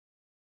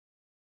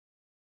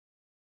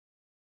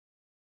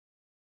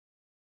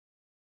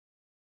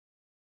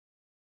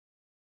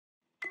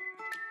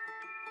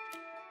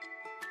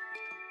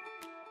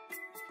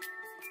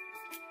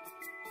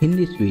In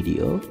this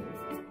video,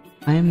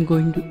 I am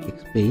going to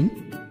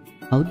explain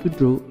how to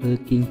draw a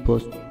King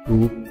Post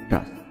roof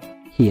truss.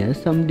 Here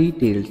some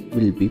details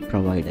will be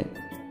provided.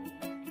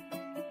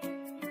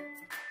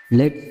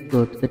 Let's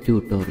go to the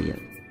tutorial.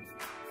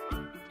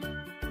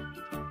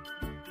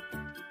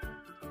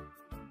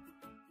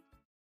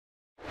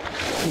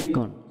 Click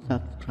on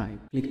subscribe,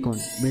 click on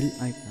bell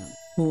icon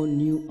for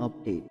new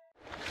update.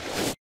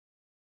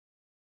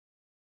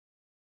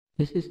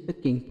 This is the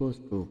King Post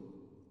roof.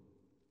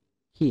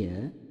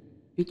 Here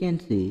we can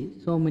see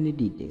so many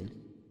details.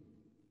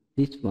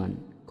 This one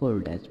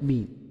called as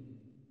beam.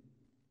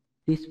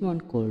 This one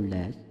called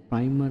as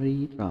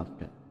primary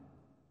rafter.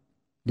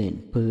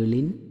 Then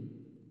purlin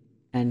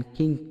and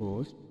king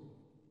post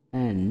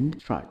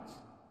and struts.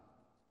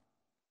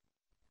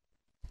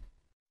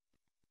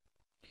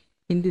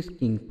 In this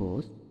king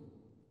post,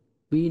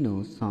 we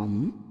know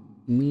some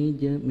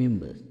major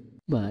members,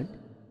 but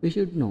we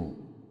should know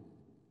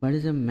what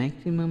is the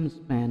maximum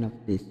span of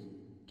this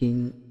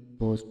King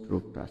Post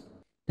roof truss.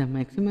 The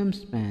maximum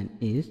span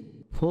is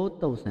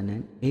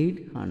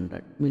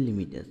 4,800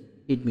 millimeters.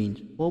 It means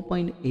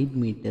 4.8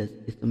 meters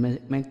is the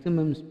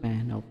maximum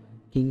span of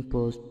King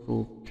Post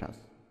roof truss.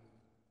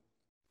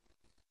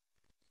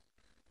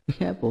 We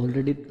have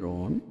already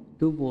drawn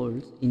two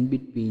walls in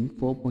between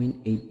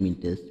 4.8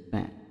 meters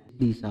span.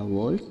 These are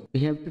walls. We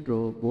have to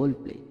draw a wall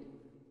plate.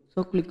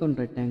 So click on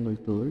rectangle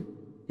tool,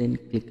 then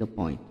click a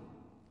point.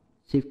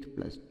 Shift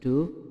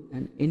 +2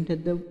 and enter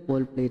the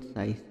wall plate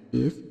size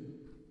is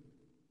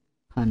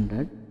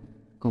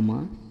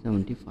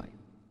 100,75.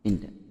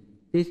 Enter.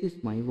 This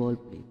is my wall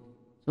plate.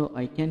 So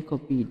I can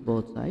copy it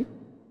both sides.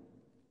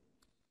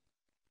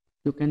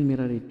 You can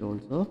mirror it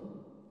also.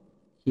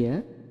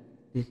 Here,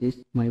 this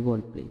is my wall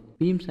plate.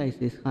 Beam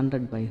size is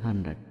 100 by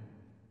 100.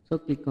 So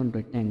click on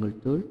rectangle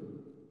tool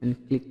and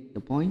click the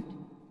point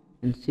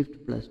and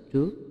shift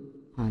 +2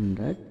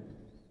 100,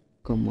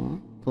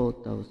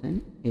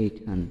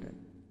 4,800.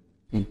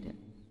 Enter.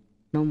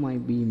 Now my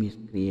beam is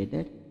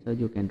created, so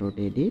you can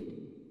rotate it.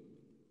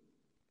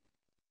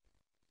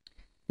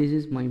 This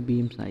is my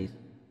beam size.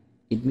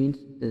 It means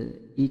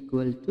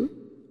equal to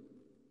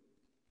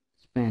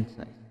span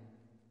size.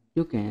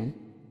 You can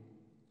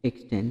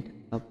extend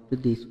up to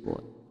this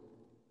wall.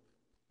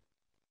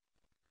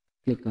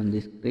 Click on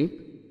this grip,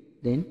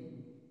 then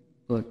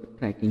go to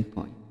tracking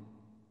point.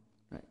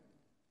 Right.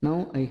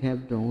 Now I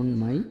have drawn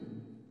my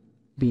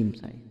beam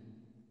size.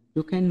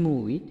 You can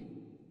move it.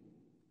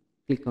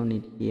 Click on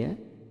it here.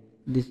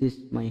 This is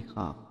my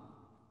half.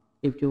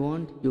 If you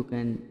want, you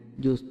can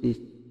use this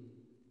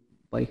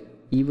by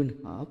even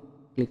half.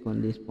 Click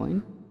on this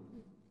point.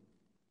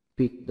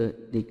 Pick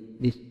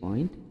this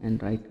point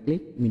and right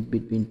click mid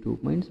between 2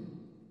 points.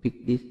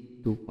 Pick these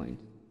 2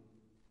 points.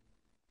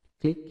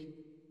 Click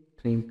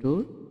trim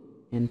tool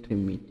and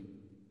trim it.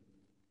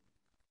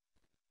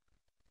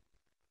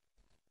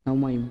 Now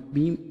my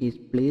beam is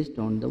placed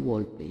on the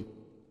wall plate.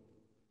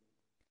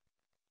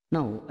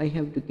 Now I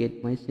have to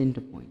get my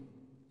center point.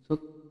 So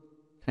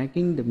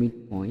tracking the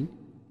midpoint,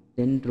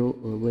 then draw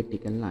a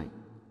vertical line.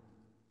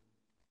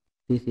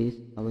 This is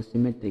our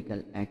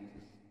symmetrical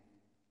axis.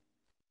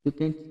 You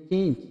can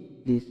change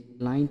this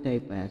line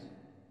type as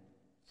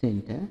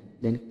center,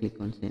 then click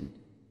on center.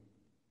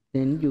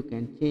 Then you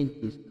can change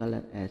this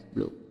color as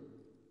blue.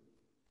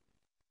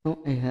 Now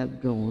I have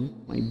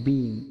drawn my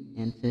beam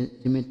and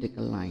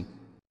symmetrical lines.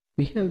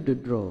 We have to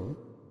draw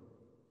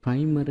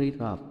primary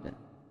rafter.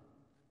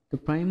 The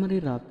primary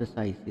rafter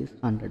size is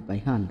 100 by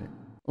 100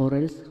 or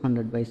else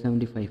 100 by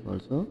 75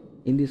 also.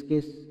 In this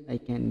case I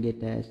can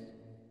get as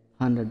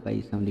 100 by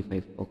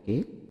 75.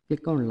 Okay.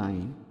 Click on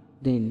line,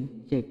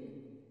 then check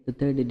the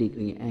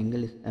 30-degree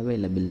angle is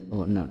available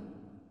or not.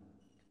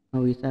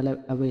 Now it's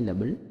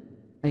available.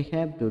 I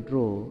have to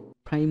draw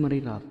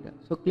primary rafter.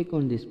 So click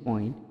on this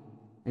point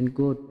and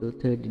go to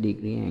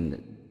 30-degree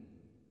angle.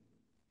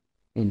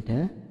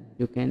 Enter.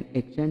 You can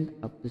extend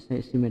up to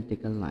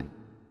symmetrical line.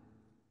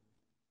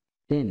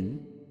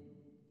 Then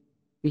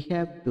we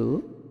have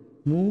to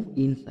move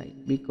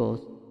inside because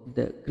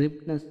the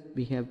gripness,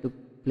 we have to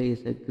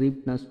place a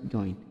gripness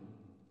joint.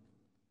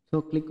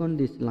 So click on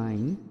this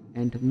line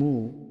and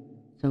move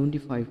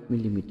 75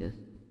 millimeters.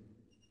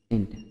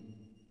 Enter.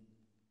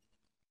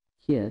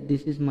 Here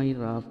this is my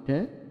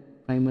rafter,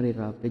 primary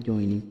rafter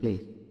joining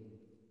place.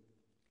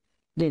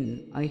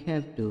 Then I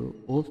have to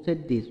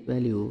offset this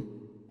value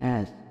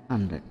as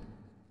 100.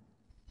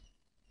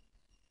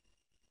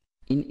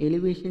 In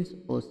elevations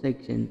or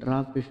section,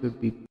 rafter should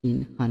be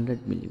in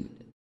 100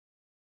 millimeters.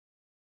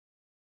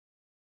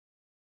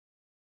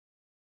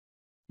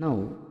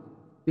 Now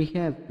we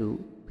have to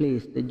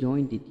place the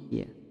joint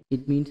here.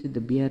 It means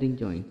the bearing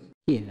joints.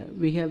 Here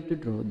we have to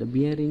draw the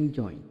bearing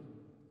joint.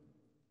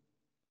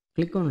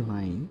 Click on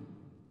line.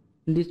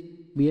 In this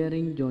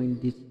bearing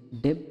joint, this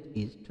depth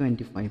is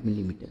 25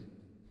 millimeters.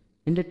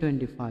 Enter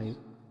 25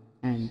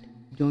 and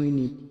join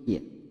it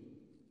here.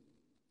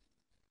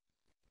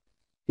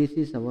 This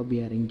is our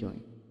bearing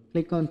joint.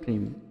 Click on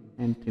trim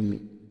and trim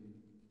it.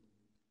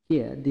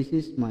 Here this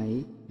is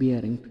my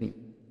bearing trim.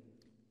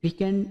 We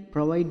can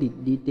provide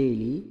it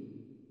detailedly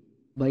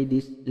by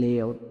this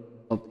layout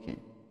option.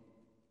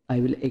 I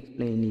will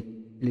explain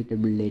it little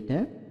bit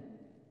later.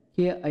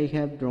 Here I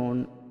have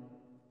drawn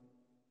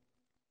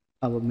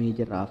our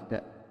major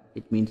rafter.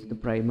 It means the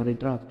primary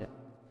rafter.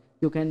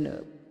 You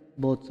can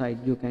both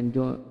sides you can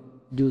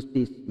use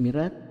this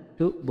mirror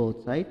to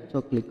both sides.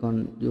 So click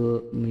on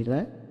your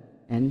mirror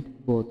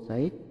and both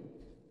sides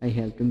I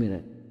have to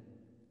mirror.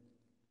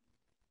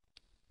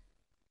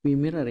 We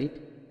mirror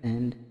it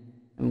and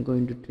I'm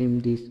going to trim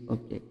these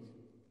objects.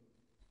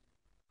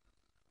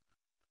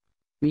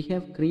 We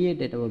have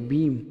created our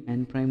beam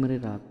and primary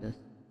rafters.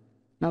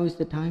 Now is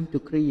the time to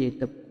create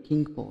the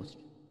king post.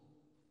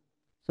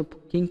 So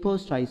king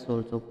post size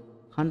also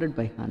 100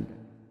 by 100.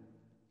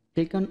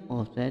 Click on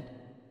offset,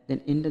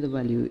 then enter the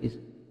value is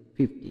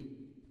 50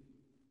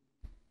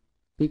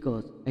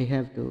 because I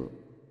have to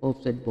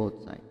offset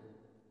both sides.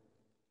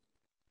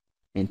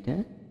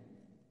 Enter.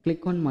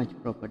 Click on merge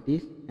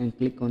properties and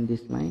click on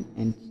this line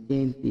and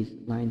change this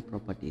line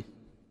properties.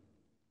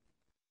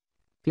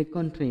 Click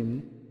on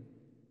trim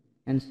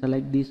and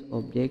select these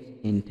objects,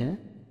 enter.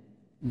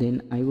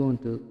 Then I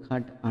want to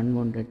cut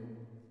unwanted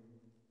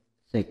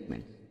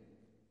segments.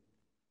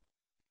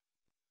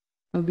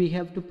 Now we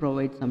have to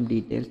provide some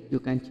details. You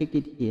can check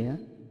it here.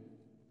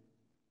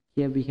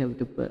 Here we have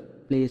to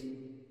place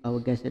our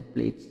gusset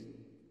plates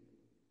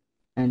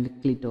and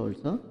clit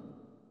also.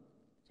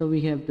 So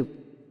we have to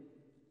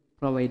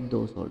provide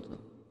those also.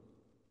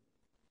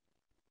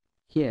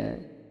 Here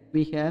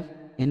we have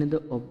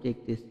another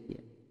object is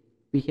here.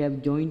 We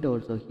have joint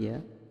also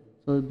here.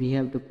 So we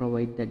have to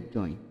provide that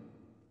joint.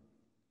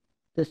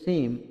 The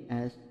same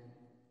as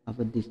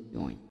our this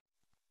joint.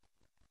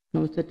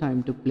 Now it's the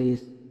time to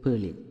place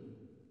purlin.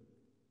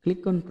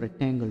 Click on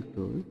rectangle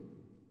tool,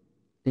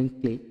 then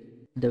click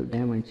the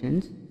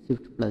dimensions,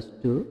 shift plus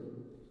 2,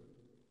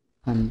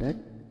 100,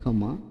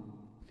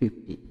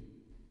 50,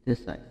 the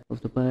size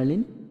of the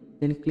purlin.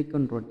 Then click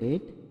on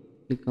rotate,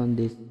 click on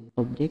this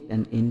object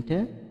and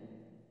enter.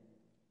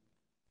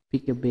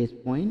 Pick a base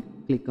point,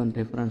 click on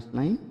reference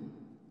line,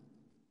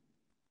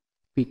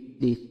 pick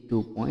these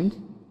 2 points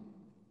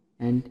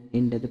and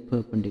enter the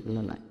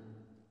perpendicular line.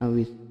 Now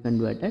it's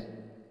converted.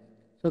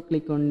 So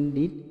click on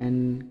it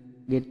and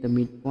get the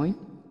midpoint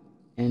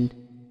and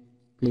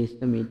place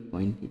the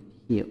midpoint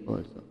here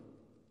also.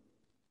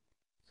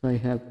 So I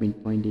have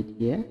midpoint it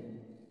here,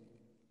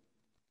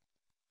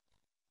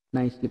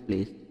 nicely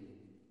placed.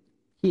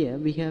 Here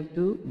we have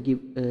to give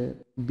a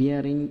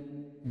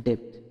bearing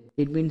depth.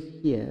 It means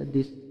here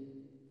this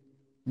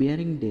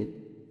bearing depth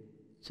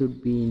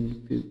should be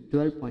in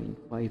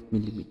 12.5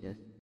 millimeters.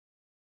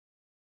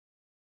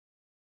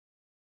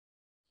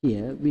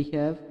 Here we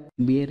have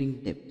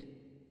bearing depth.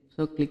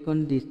 So click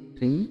on this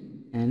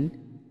trim and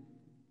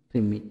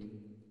trim it.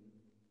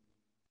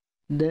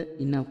 The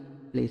enough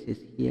place is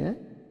here.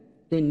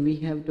 Then we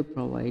have to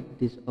provide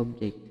this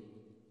object.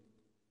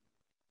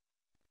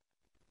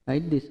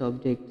 Right, this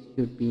object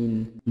should be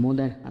in more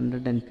than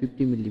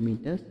 150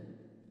 millimeters.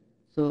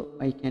 So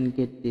I can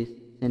get this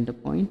center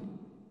point,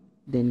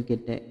 then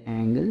get the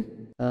angle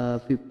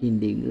 15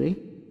 degree.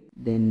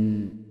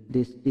 Then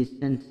this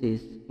distance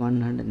is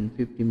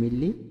 150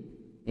 milli.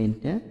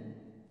 Enter.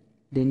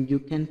 Then you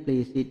can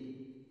place it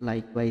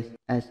likewise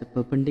as a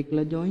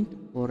perpendicular joint,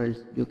 or else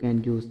you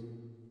can use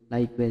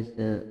likewise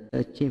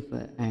a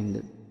chamfer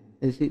angle.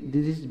 This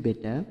is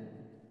better,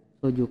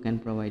 so you can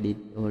provide it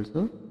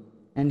also.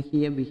 And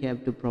here we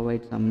have to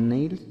provide some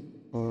nails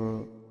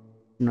or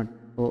not,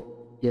 or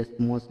just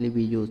mostly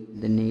we use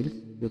the nails.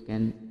 You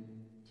can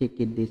check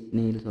it, these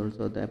nails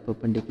also the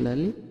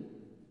perpendicularly.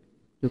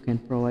 You can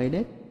provide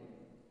it.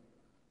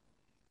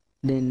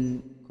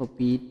 Then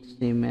copy it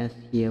same as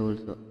here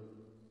also.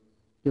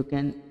 You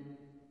can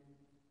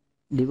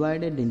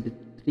divide it into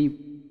 3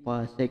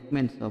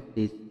 segments of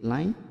this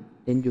line,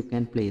 then you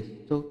can place.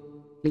 So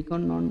click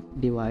on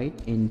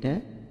divide,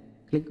 enter,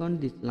 click on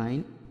this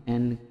line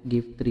and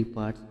give 3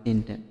 parts,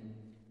 enter.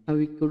 Now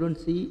we couldn't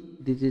see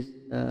this is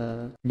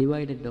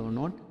divided or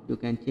not. You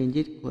can change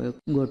it,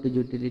 go to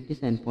utilities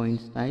and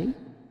point style,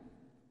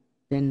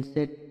 then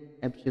set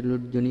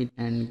absolute unit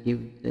and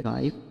give the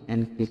 5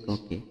 and click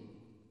OK.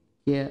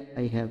 Here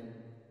I have,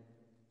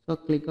 so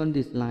click on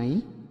this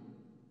line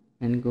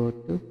and go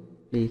to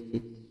place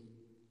it.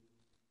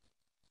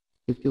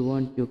 If you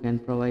want, you can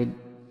provide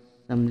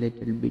some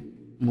little bit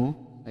more,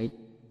 right?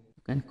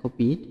 You can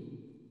copy it.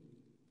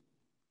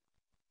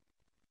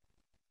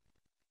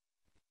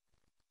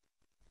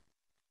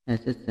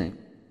 As the same.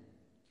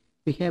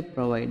 We have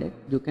provided,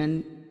 you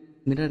can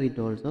mirror it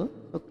also.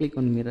 So click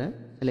on mirror,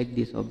 select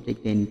this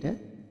object, enter,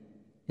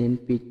 then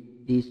pick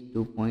these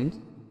 2 points,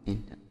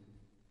 enter.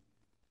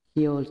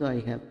 Here also I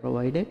have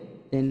provided,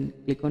 then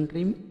click on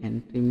trim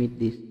and trim it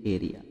this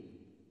area.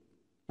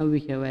 Now we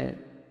have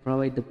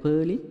provide the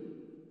purlin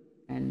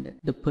and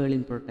the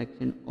purlin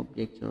protection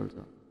objects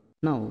also.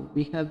 Now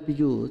we have to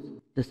use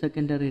the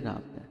secondary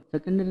rafter.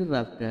 Secondary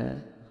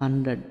rafter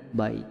 100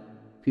 by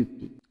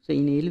 50. So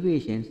in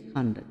elevations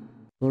 100.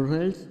 Or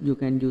else you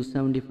can use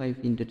 75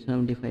 into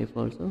 75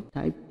 also.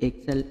 Type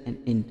Excel and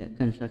enter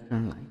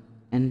construction line.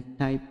 And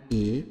type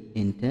A,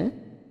 enter.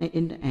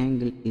 And the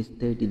angle is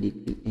 30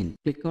 degree end.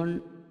 Click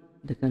on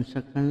the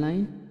construction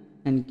line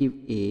and give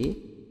A.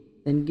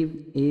 Then give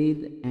A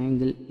the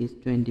angle is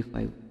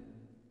 25.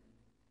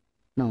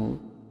 Now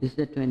this is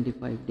a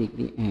 25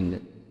 degree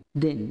angle.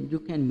 Then you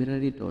can mirror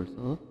it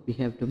also. We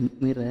have to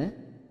mirror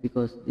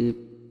because the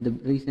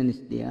reason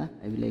is there.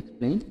 I will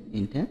explain.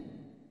 Enter.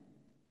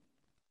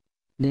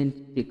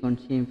 Then click on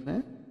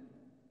chamfer.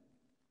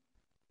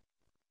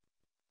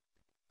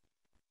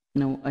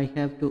 Now I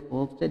have to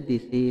offset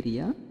this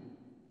area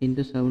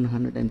into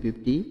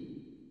 750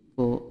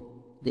 for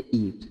the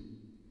eaves.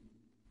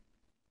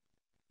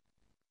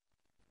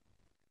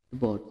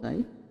 Both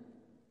sides.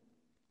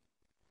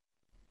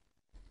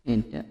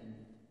 Enter.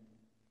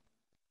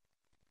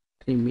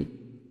 Trim it.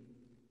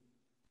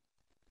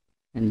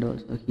 And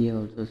also here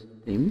also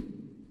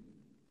trim.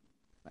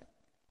 Right.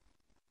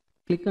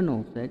 Click on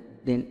offset,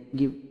 then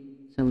give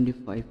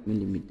 75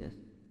 millimeters.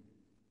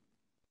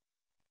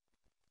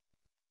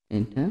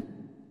 Enter.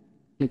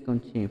 Click on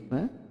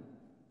chamfer.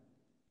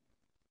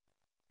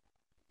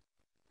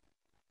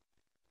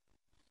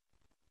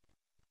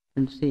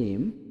 And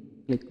same,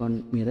 click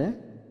on mirror,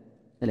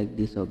 select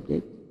this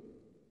object,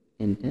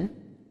 enter,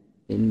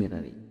 then mirror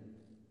it,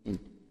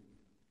 enter.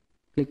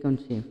 Click on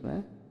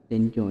chamfer,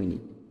 then join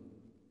it.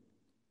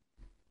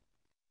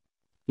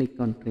 Click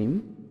on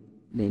trim,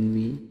 then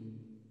we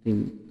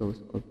trim those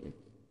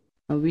objects.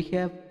 Now we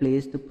have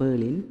placed the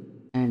purlin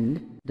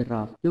and the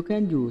raft. You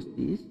can use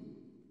this,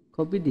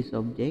 copy this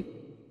object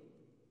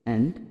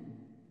and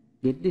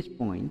get this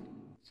point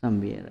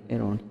somewhere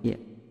around here.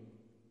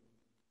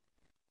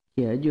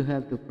 Here you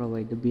have to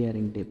provide the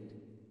bearing depth.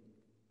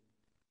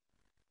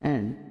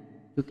 And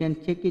you can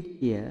check it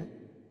here.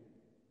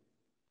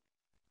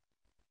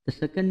 The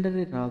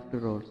secondary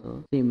rafter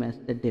also same as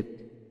the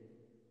depth.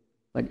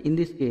 But in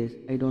this case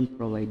I don't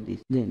provide this.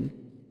 Then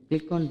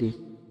click on this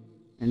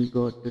and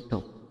go to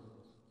top.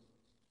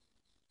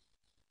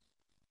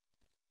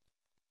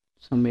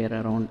 Somewhere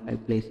around I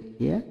place it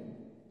here.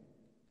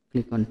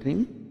 Click on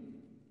trim.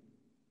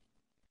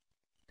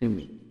 Trim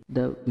it.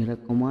 The mirror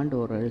command,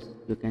 or else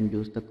you can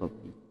use the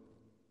copy.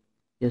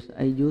 Yes,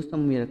 I use the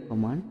mirror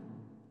command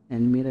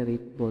and mirror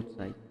it both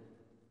sides.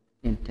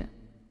 Enter.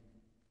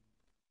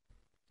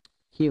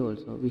 Here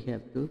also we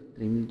have to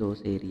trim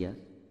those areas.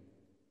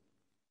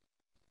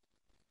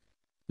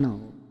 Now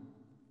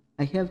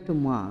I have to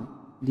mark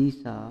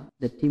these are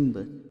the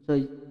timbers.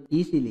 So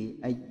easily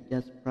I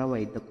just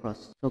provide the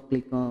cross. So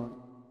click on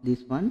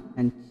this one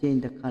and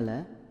change the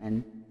color,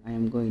 and I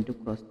am going to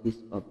cross this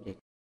object.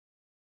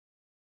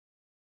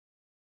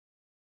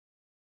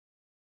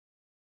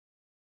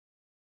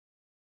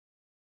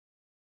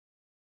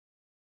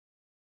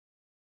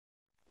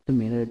 The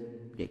mirrored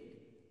object.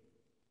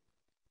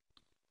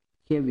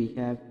 Here we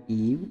have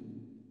eave.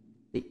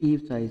 The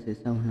eave size is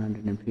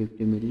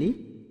 750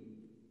 milli.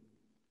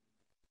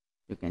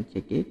 You can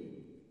check it.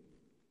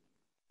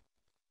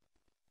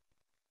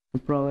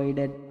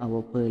 Provided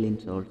our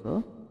purlins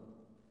also.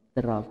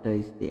 The rafter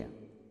is there.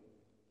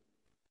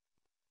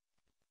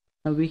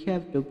 Now we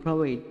have to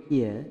provide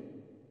here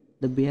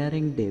the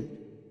bearing depth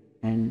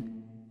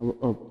and our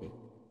object.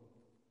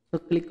 So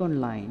click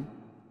on line,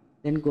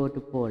 then go to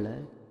polar,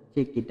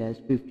 check it as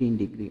 15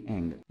 degree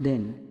angle.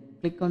 Then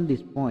click on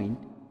this point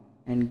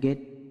and get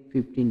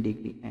 15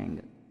 degree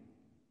angle.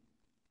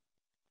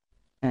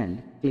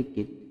 And click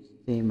it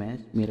same as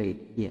mirror it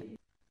here.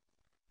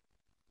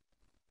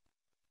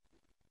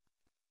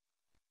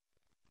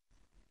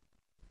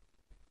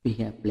 We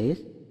have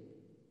placed,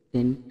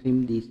 then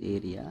trim this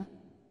area,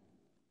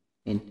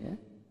 enter,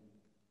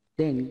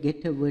 then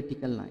get a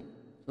vertical line.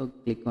 So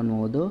click on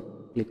order,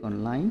 click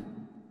on line,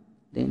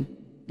 then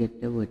get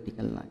a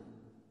vertical line.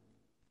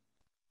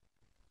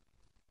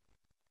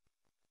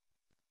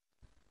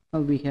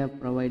 Now we have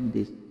provided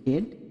this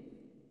head,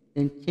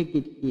 then check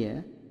it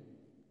here.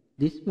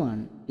 This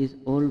one is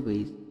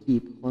always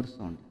keep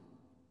horizontal.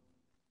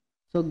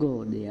 So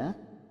go there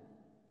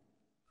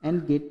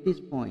and get this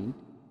point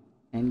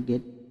and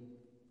get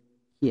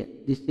here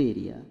this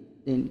area,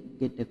 then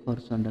get a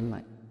horizontal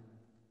line.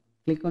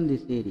 Click on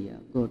this area,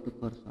 go to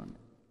horizontal.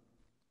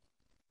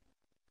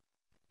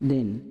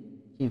 Then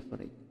chamfer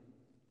it.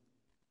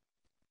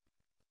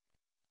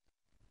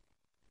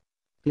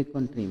 Click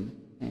on trim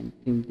and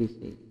trim this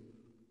area.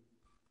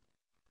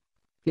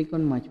 Click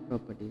on match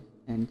properties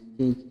and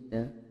change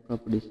the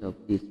properties of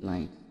these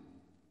lines.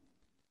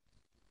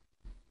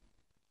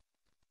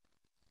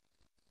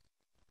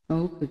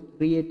 Now we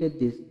created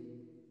this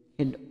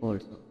head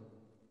also.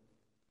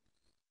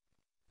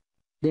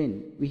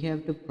 Then we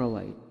have to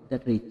provide the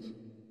ridge.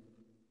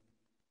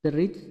 The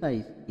ridge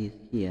size is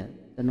here.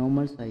 The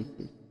normal size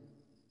is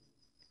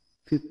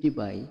 50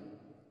 by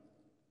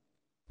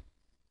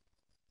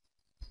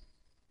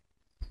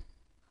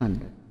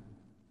 100.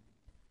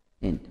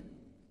 Enter.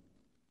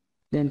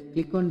 Then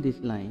click on this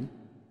line.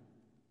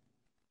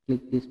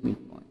 Click this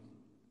midpoint.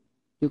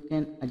 You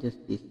can adjust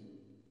this.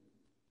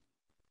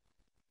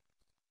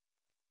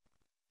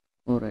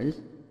 or else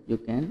you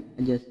can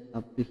adjust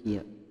up to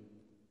here.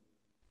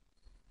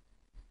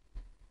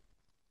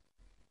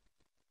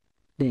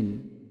 Then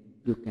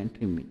you can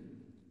trim it.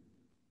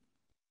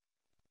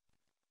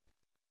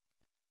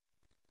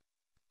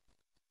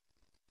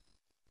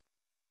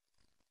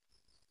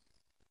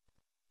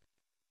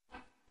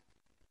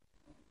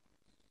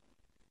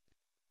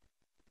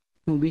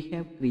 Now we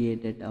have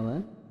created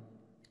our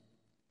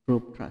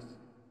rope truss.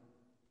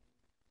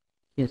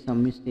 Here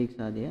some mistakes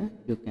are there,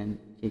 you can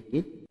check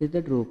it. This is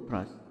the rope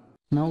truss.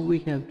 Now we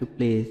have to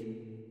place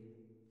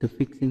the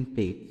fixing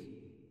plates.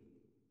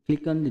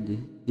 Click on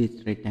this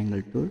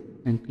rectangle tool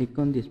and click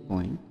on this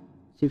point.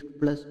 Shift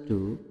plus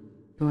 2,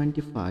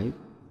 25,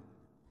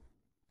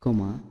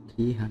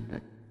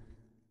 300.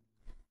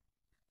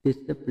 This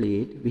is the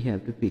plate we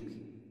have to fix.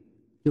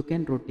 You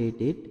can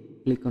rotate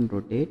it. Click on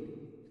rotate.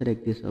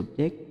 Select this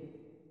object.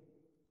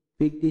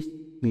 Pick this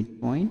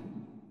midpoint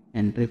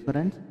and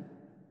reference.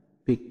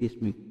 Pick this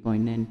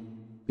midpoint and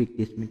pick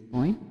this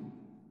midpoint.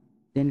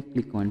 Then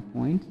click on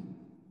points.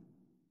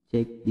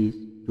 Check these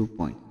 2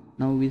 points.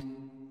 Now we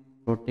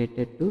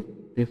rotated to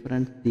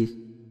reference this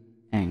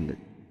angle.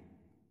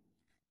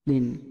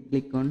 Then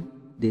click on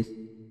this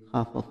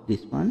half of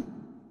this one.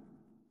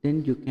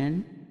 Then you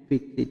can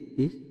fix it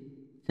this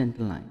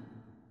center line.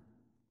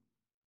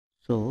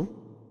 So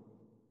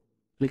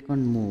click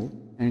on move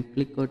and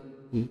click on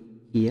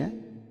here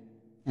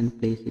and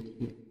place it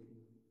here.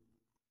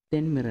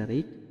 Then mirror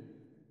it.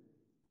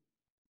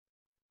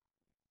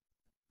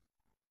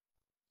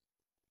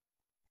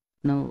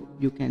 Now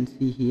you can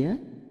see here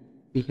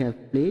we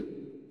have plate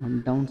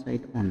on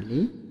downside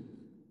only.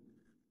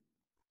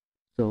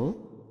 So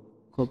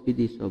copy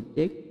this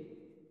object,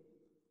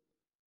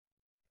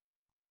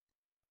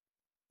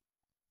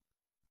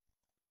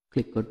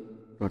 click on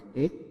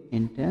rotate,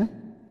 enter,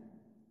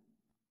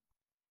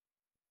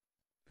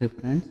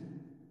 reference,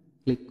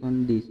 click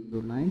on these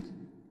 2 lines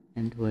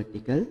and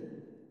vertical,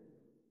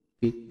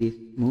 pick this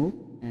move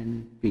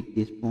and pick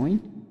this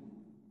point,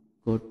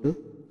 go to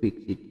fix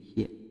it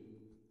here.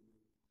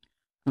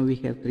 Now we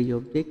have 3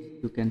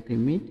 objects, you can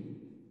trim it.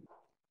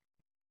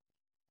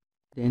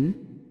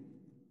 Then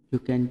you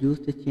can use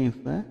the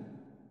chamfer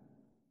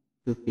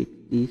to fix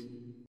this.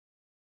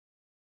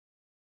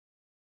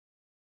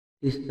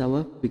 This is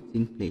our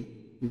fixing plate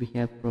we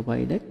have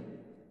provided.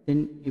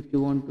 Then if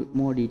you want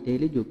more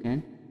detail, you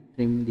can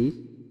trim this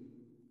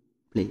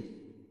place.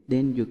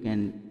 Then you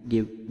can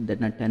give the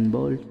nut and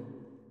bolt,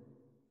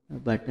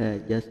 but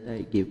just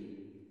give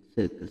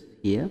circles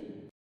here.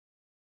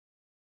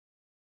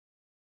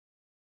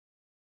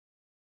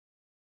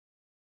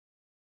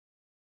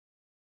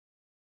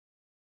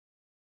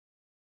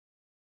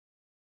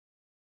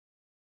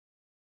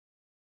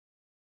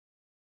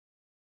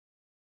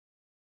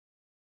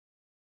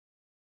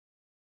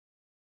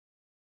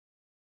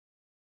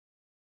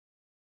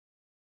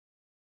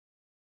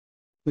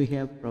 We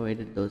have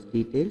provided those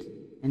details,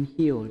 and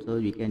here also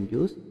we can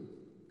use.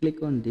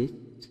 Click on this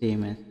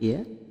same as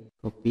here,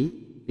 copy,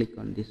 click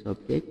on this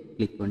object,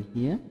 click on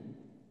here,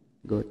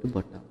 go to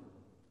bottom,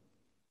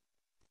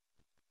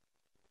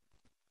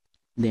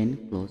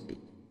 then close it.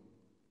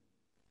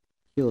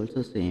 Here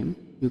also same,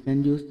 you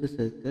can use the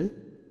circle.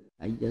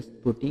 I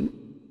just putting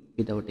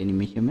without any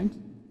measurements.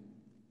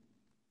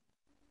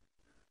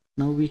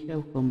 Now we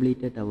have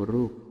completed our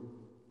roof.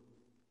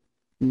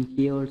 And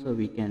here also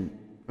we can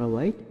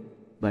provide,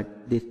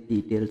 but this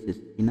details is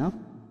enough.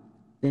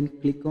 Then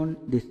click on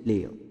this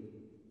layout,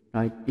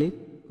 right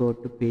click, go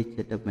to page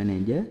setup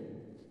manager,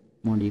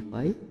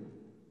 modify,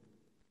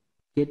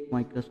 get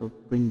Microsoft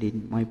print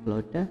in my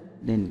plotter,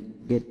 then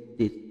get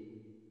this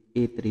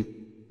A3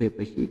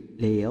 paper sheet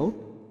layout,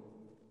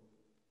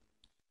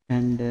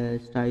 and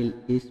style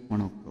is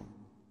monochrome,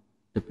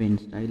 the pen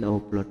style or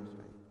plot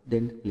style.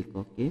 Then click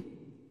OK.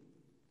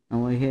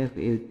 Now I have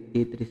a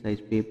A3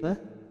 size paper.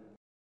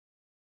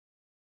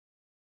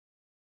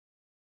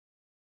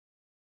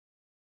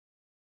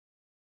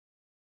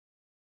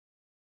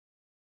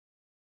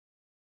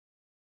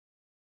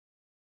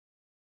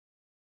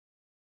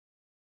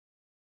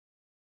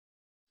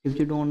 If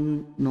you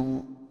don't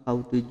know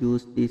how to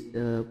use this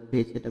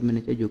page setup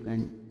manager, you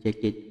can check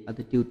it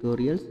other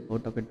tutorials,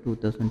 AutoCAD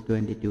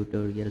 2020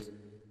 tutorials,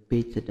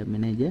 page setup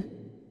manager.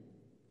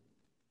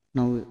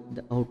 Now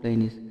the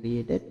outline is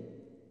created.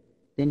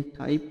 Then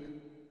type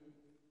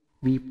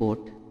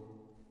viewport,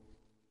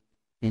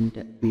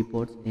 enter,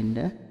 viewports,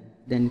 enter.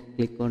 Then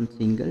click on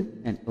single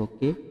and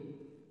OK.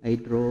 I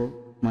draw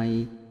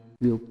my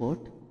viewport,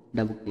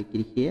 double click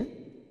it here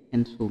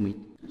and zoom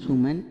it.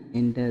 Zoom and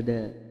enter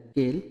the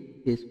scale.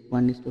 This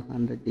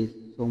 1:100 is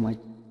so much,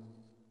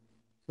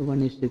 so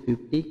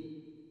 1:50.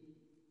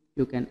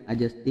 You can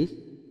adjust this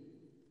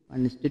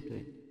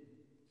 1:20.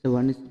 So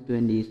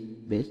 1:20 is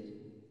best,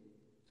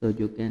 so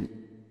you can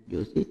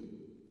use it.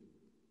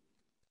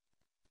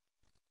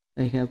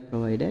 I have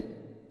provided,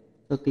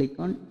 so click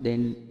on,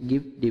 then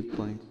give dip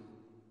points.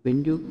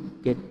 When you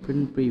get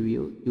print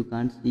preview, you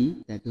can't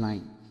see that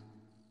line.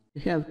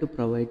 You have to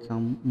provide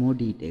some more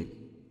details.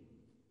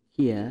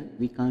 Here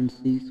we can't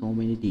see so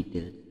many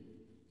details.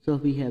 So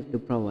we have to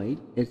provide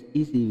its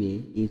easy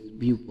way is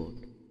viewport.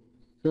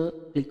 So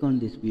click on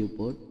this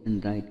viewport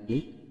and right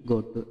click,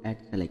 go to add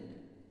select.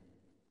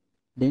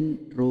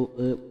 Then draw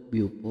a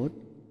viewport,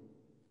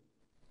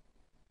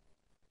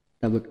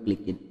 double click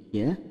it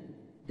here,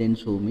 then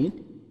zoom it,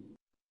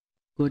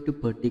 go to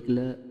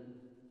particular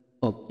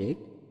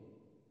object,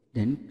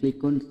 then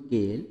click on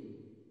scale,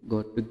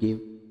 go to give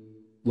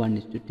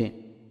 1:10.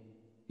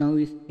 Now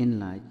is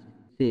enlarged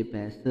shape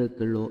as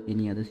circle or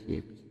any other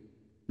shapes.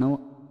 Now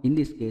in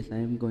this case I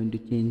am going to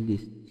change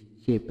this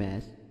shape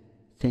as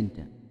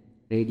center,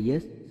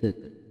 radius,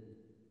 circle.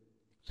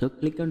 So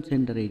click on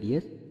center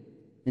radius,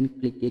 then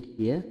click it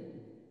here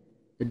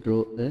to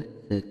draw a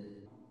circle.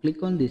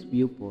 Click on this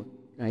viewport,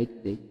 right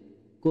click,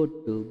 go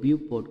to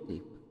viewport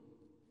clip,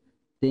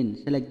 then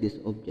select this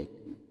object.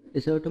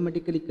 It's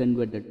automatically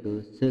converted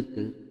to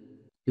circle.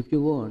 If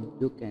you want,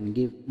 you can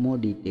give more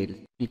details.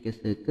 Make a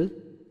circle,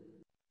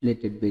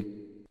 let it be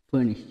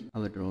furnish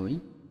our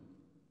drawing.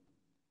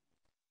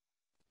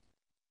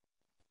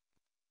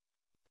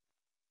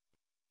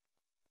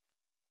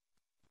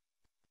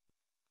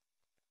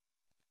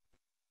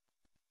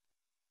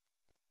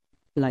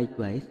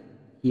 Likewise,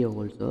 here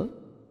also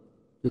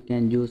you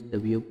can use the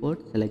viewport,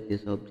 select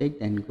this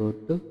object and go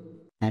to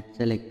add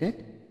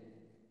selected,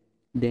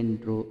 then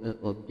draw an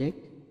object,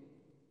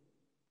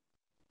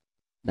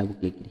 double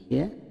click it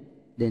here,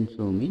 then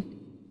zoom it,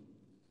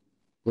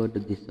 go to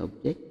this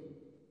object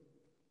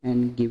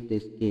and give the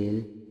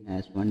scale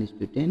as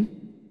 1:10.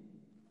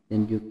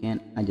 Then you can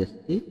adjust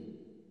it,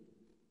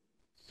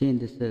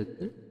 change the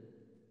circle,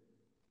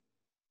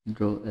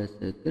 draw a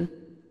circle,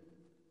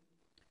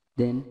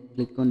 then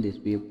click on this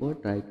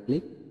viewport, right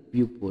click,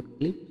 viewport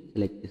clip,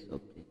 select this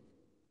object.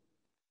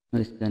 Now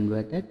it's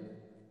converted.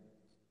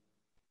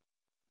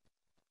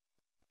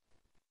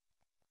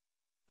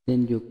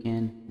 Then you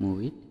can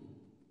move it.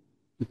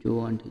 If you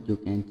want, you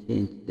can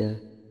change the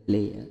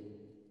layer.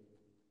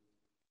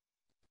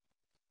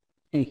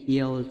 And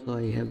here also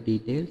I have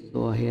details,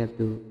 so I have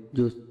to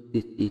use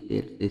this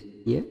details is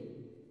here.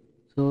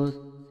 So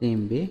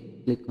same way,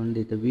 click on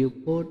the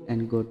viewport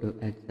and go to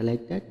add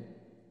selected,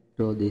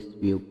 draw this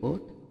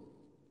viewport,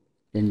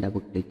 then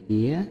double click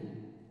here,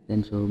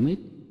 then zoom it,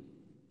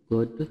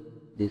 go to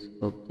this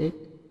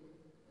object,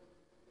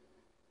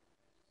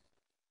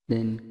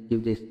 then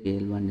give the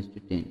scale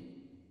 1:10.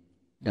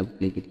 Double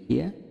click it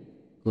here,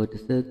 go to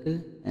circle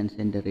and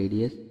center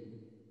radius,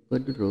 go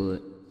to draw a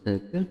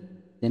circle,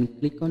 then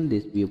click on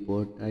this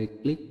viewport, right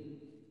click,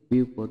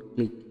 viewport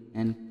click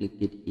and click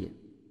it here.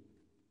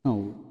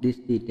 Now these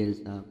details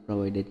are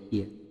provided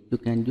here. You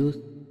can use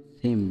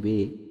same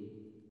way.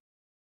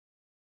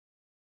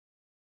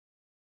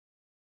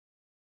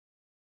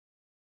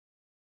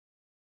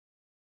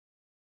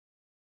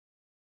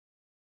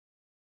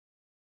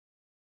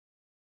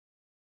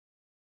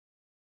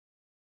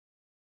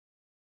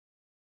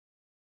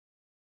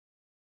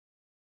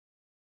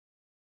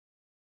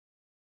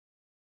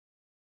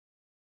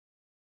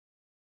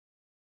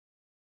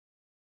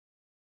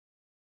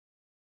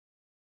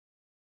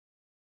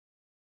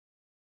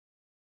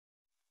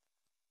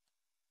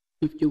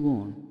 If you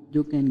want,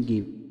 you can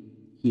give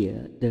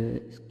here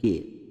the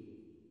scale.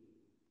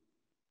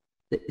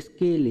 The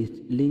scale is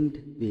linked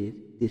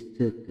with this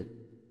circle.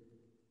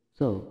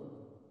 So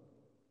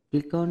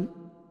click on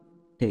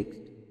text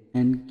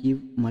and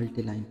give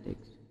multi-line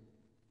text.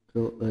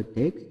 Draw a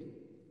text,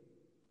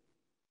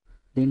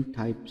 then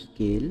type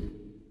scale.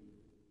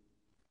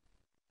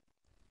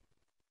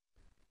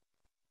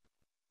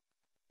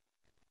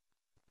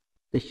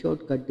 The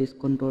shortcut is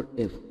Ctrl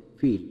F,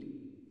 field.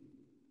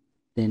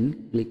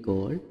 Then click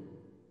all,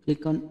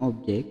 click on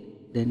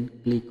object, then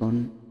click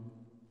on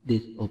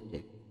this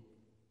object.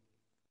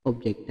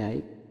 Object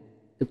type,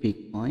 the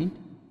pick point,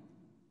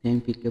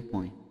 then pick a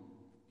point.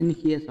 And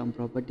here some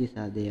properties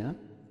are there.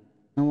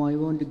 Now I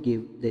want to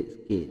give the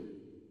scale,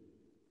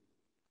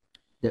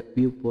 the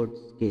viewport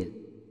scale.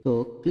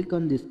 So click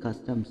on this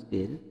custom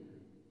scale.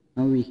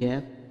 Now we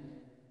have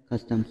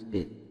custom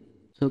scale.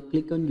 So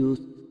click on use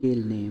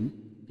scale name,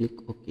 click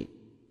OK.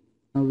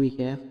 Now we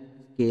have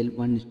scale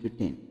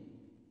 1:10.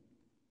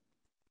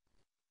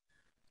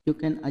 You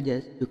can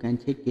adjust, you can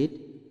check it,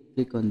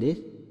 click on this,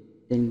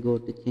 then go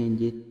to change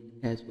it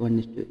as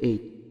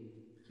 1:8.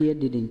 Here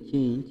didn't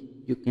change,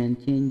 you can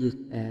change it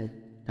as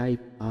type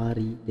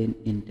RE, then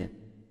enter.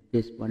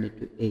 This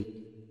 1:8.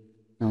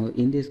 Now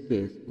in this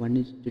case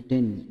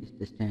 1:10 is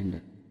the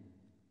standard.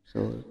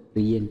 So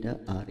re-enter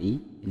RE,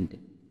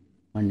 enter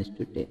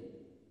 1:10.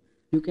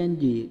 You can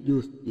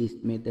use this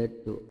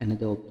method to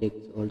another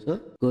objects also.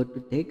 Go to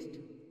text,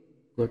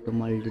 go to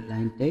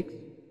multi-line text,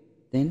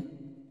 then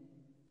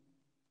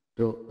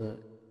draw a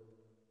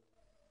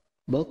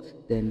box,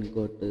 then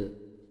go to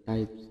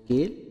type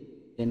scale,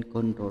 then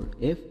Ctrl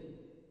F,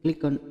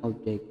 click on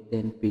object,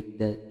 then pick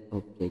the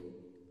object,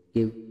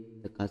 give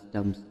the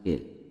custom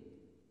scale,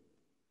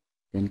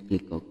 then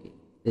click OK.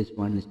 This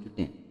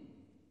 1:10.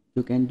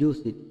 You can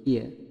use it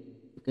here,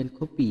 you can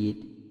copy it,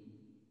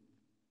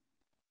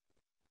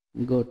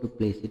 go to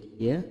place it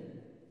here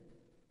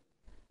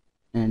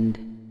and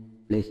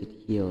place it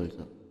here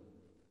also.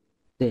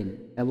 Then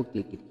double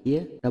click it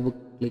here, double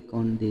click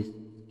on this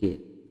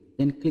scale,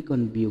 then click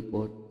on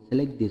viewport,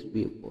 select this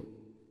viewport,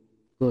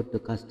 go to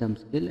custom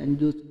scale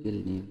and use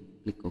scale name,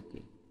 click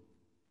OK.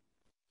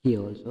 Here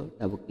also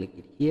double click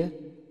it here,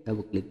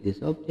 double click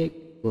this object,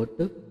 go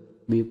to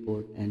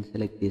viewport and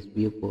select this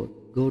viewport,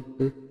 go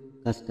to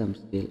custom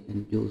scale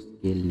and use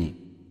scale name.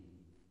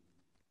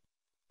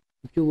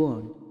 If you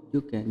want,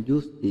 you can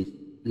use this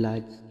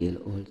large scale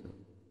also.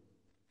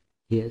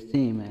 Here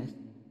same as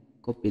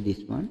copy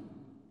this one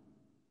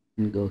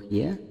and go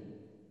here,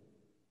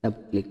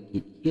 double click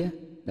it here,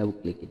 double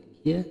click it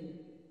here,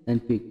 then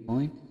pick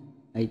points.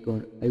 I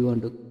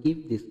want to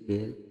keep this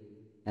scale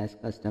as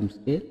custom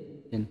scale,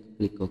 then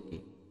click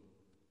OK.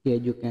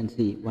 Here you can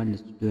see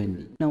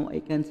 1:20. Now I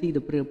can see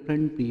the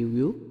print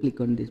preview.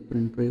 Click on this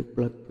print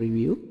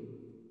preview.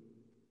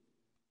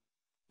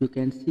 You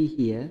can see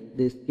here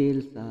the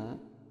scales are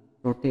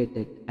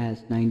rotated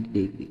as 90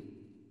 degrees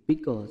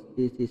because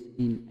this is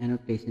in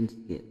annotation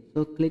scale.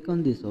 So click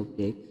on this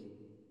object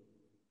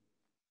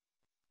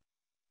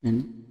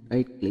and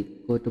right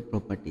click, go to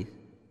properties.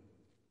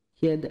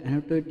 Here the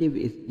annotative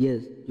is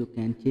yes, you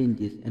can change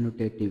this,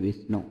 annotative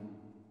is no.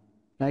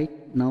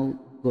 Right now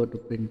go to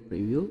print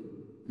preview.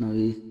 Now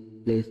this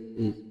place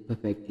is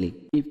perfectly.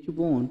 If you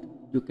want,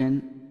 you can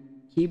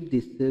keep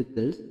these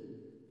circles,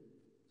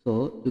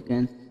 so you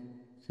can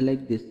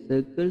select these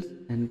circles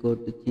and go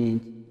to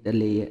change the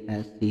layer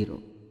as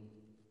 0.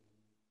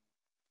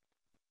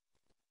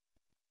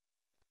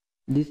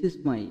 This is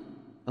my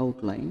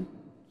outline,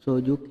 so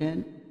you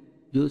can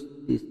use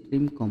this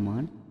trim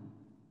command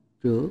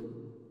to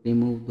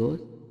remove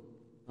those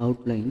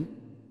outline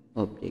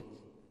objects.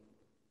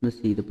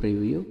 Let's see the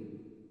preview.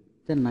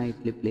 Then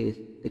nicely place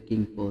the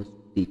King Post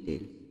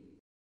details.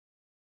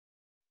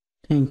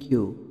 Thank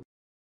you.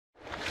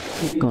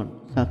 Click on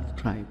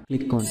subscribe,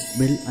 click on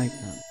bell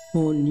icon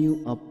for new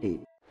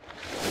updates.